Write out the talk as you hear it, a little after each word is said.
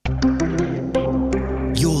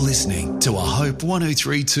to a Hope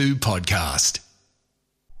 1032 podcast.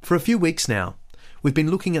 For a few weeks now, we've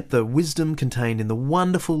been looking at the wisdom contained in the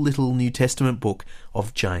wonderful little New Testament book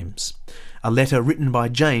of James, a letter written by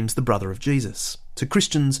James, the brother of Jesus, to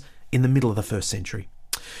Christians in the middle of the first century.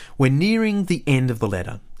 We're nearing the end of the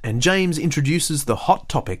letter, and James introduces the hot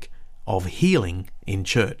topic of healing in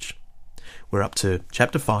church. We're up to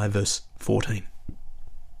chapter 5, verse 14.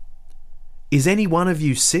 Is any one of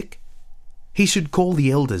you sick? He should call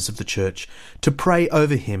the elders of the church to pray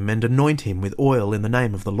over him and anoint him with oil in the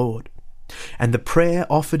name of the Lord. And the prayer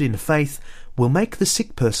offered in faith will make the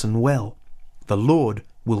sick person well. The Lord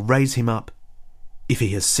will raise him up. If he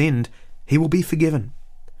has sinned, he will be forgiven.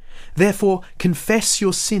 Therefore, confess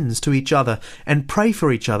your sins to each other and pray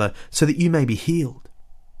for each other so that you may be healed.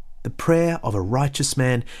 The prayer of a righteous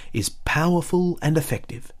man is powerful and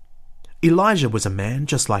effective. Elijah was a man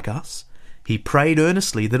just like us. He prayed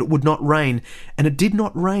earnestly that it would not rain, and it did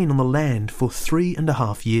not rain on the land for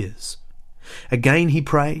 3.5 years. Again he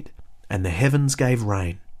prayed, and the heavens gave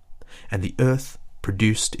rain, and the earth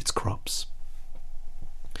produced its crops.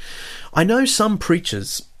 I know some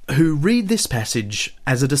preachers who read this passage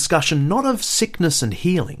as a discussion not of sickness and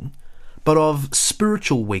healing, but of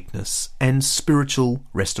spiritual weakness and spiritual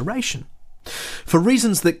restoration. For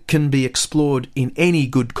reasons that can be explored in any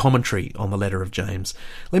good commentary on the letter of James,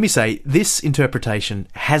 let me say this interpretation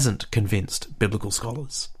hasn't convinced biblical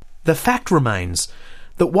scholars. The fact remains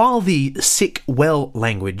that while the sick well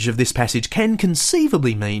language of this passage can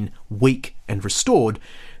conceivably mean weak and restored,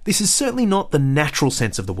 this is certainly not the natural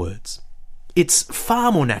sense of the words. It's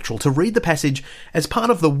far more natural to read the passage as part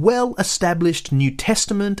of the well-established New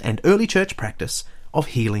Testament and early church practice of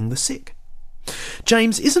healing the sick.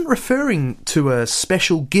 James isn't referring to a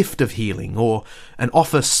special gift of healing or an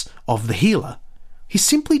office of the healer. He's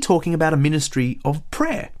simply talking about a ministry of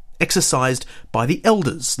prayer exercised by the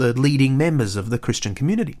elders, the leading members of the Christian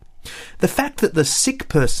community. The fact that the sick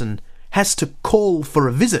person has to call for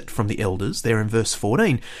a visit from the elders, there in verse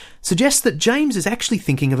 14, suggests that James is actually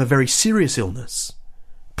thinking of a very serious illness.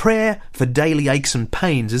 Prayer for daily aches and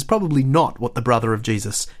pains is probably not what the brother of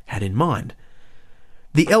Jesus had in mind.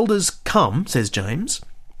 The elders come, says James,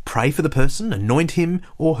 pray for the person, anoint him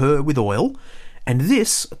or her with oil, and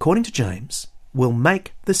this, according to James, will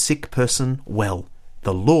make the sick person well.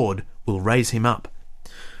 The Lord will raise him up.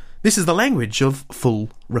 This is the language of full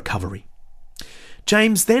recovery.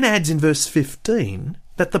 James then adds in verse 15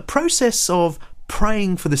 that the process of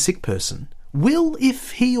praying for the sick person will,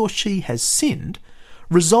 if he or she has sinned,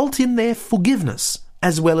 result in their forgiveness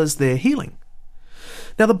as well as their healing.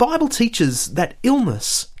 Now, the Bible teaches that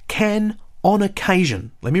illness can, on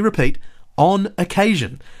occasion, let me repeat, on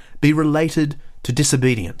occasion, be related to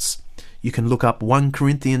disobedience. You can look up 1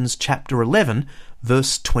 Corinthians chapter 11,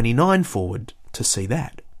 verse 29 forward to see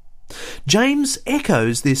that. James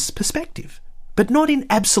echoes this perspective, but not in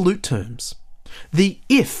absolute terms. The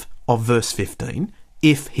if of verse 15,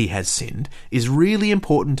 if he has sinned, is really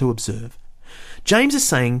important to observe. James is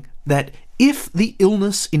saying that if the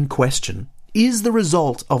illness in question is the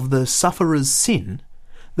result of the sufferer's sin,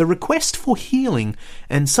 the request for healing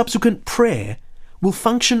and subsequent prayer will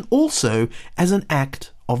function also as an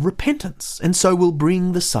act of repentance, and so will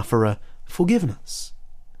bring the sufferer forgiveness.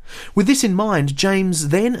 With this in mind, James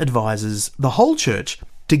then advises the whole church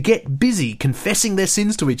to get busy confessing their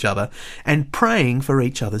sins to each other and praying for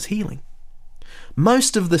each other's healing.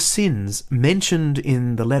 Most of the sins mentioned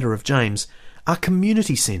in the letter of James are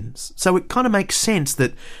community sins, so it kind of makes sense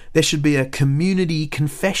that there should be a community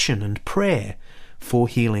confession and prayer for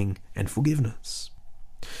healing and forgiveness.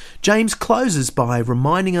 James closes by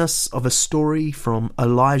reminding us of a story from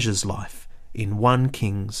Elijah's life in 1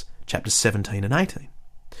 Kings chapter 17 and 18.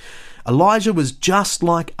 Elijah was just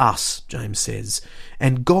like us, James says,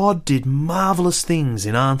 and God did marvellous things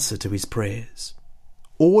in answer to his prayers.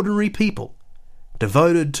 Ordinary people,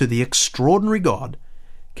 devoted to the extraordinary God,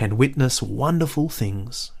 can witness wonderful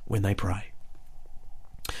things when they pray.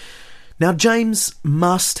 Now, James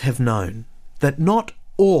must have known that not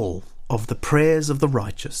all of the prayers of the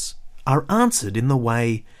righteous are answered in the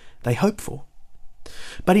way they hope for.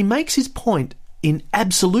 But he makes his point in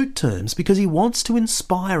absolute terms because he wants to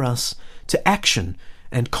inspire us to action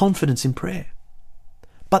and confidence in prayer.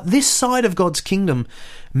 But this side of God's kingdom,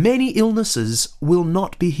 many illnesses will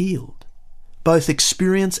not be healed. Both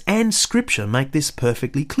experience and Scripture make this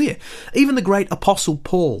perfectly clear. Even the great Apostle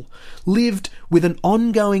Paul lived with an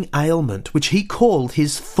ongoing ailment which he called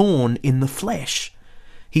his thorn in the flesh.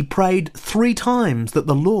 He prayed 3 times that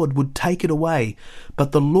the Lord would take it away,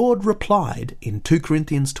 but the Lord replied in 2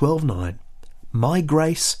 Corinthians 12:9, "My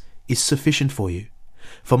grace is sufficient for you,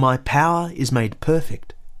 for my power is made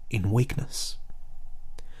perfect in weakness.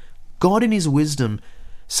 God in his wisdom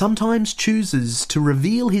sometimes chooses to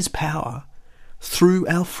reveal his power through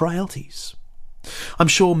our frailties. I'm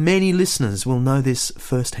sure many listeners will know this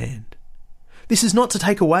firsthand. This is not to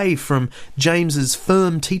take away from James's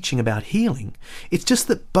firm teaching about healing. It's just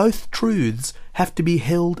that both truths have to be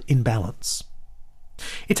held in balance.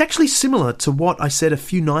 It's actually similar to what I said a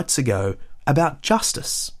few nights ago about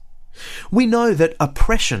justice. We know that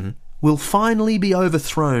oppression will finally be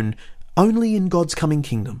overthrown only in God's coming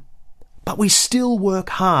kingdom, but we still work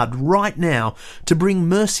hard right now to bring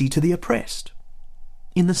mercy to the oppressed.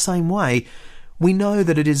 In the same way, we know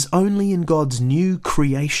that it is only in God's new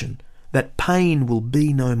creation that pain will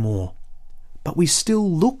be no more. But we still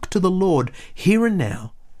look to the Lord here and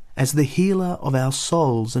now as the healer of our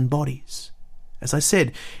souls and bodies. As I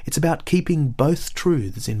said, it's about keeping both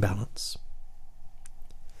truths in balance.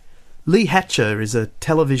 Lee Hatcher is a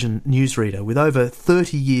television newsreader with over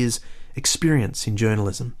 30 years' experience in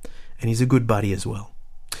journalism, and he's a good buddy as well.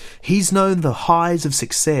 He's known the highs of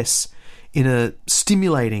success in a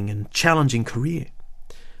stimulating and challenging career.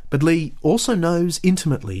 But Lee also knows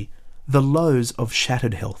intimately the lows of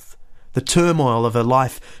shattered health, the turmoil of a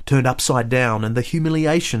life turned upside down, and the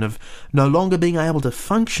humiliation of no longer being able to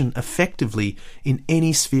function effectively in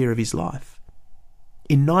any sphere of his life.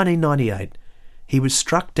 In 1998, he was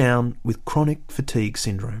struck down with chronic fatigue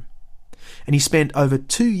syndrome, and he spent over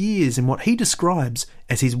 2 years in what he describes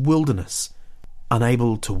as his wilderness,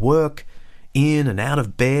 unable to work, in and out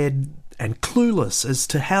of bed, and clueless as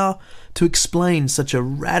to how to explain such a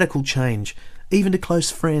radical change even to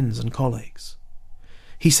close friends and colleagues.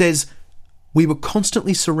 He says, "We were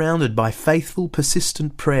constantly surrounded by faithful,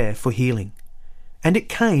 persistent prayer for healing, and it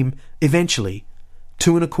came eventually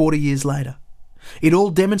 2.25 years later. It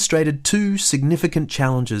all demonstrated two significant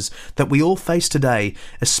challenges that we all face today,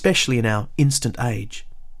 especially in our instant age.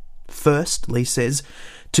 First," Lee says,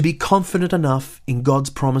 "to be confident enough in God's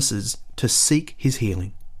promises to seek his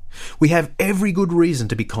healing. We have every good reason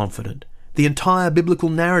to be confident. The entire biblical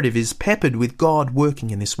narrative is peppered with God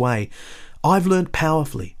working in this way. I've learnt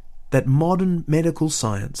powerfully that modern medical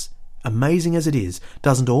science, amazing as it is,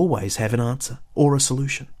 doesn't always have an answer or a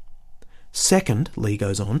solution. Second," Lee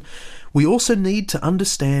goes on, "we also need to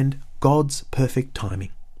understand God's perfect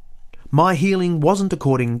timing. My healing wasn't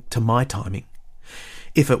according to my timing.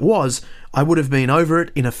 If it was, I would have been over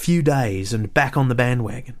it in a few days and back on the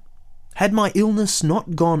bandwagon. Had my illness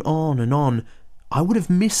not gone on, I would have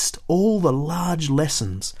missed all the large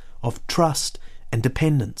lessons of trust and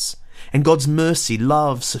dependence, and God's mercy,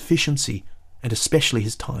 love, sufficiency, and especially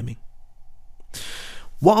his timing."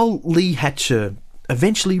 While Lee Hatcher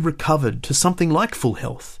eventually recovered to something like full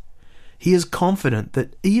health, he is confident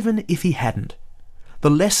that even if he hadn't, the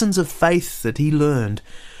lessons of faith that he learned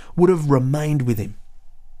would have remained with him.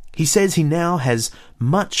 He says he now has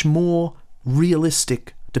much more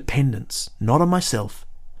realistic dependence, not on myself,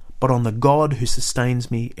 but on the God who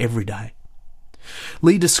sustains me every day.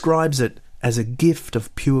 Lee describes it as a gift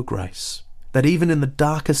of pure grace, that even in the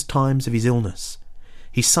darkest times of his illness,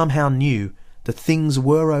 he somehow knew that things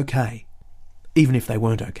were okay, even if they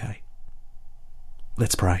weren't okay.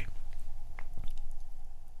 Let's pray.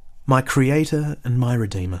 My Creator and my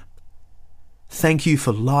Redeemer, thank you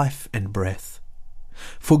for life and breath.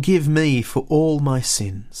 Forgive me for all my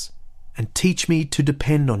sins, and teach me to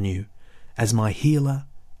depend on you as my healer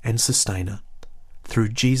and sustainer, through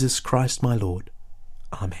Jesus Christ my Lord.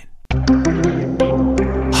 Amen.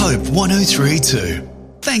 Hope 103.2.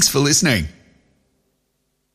 Thanks for listening.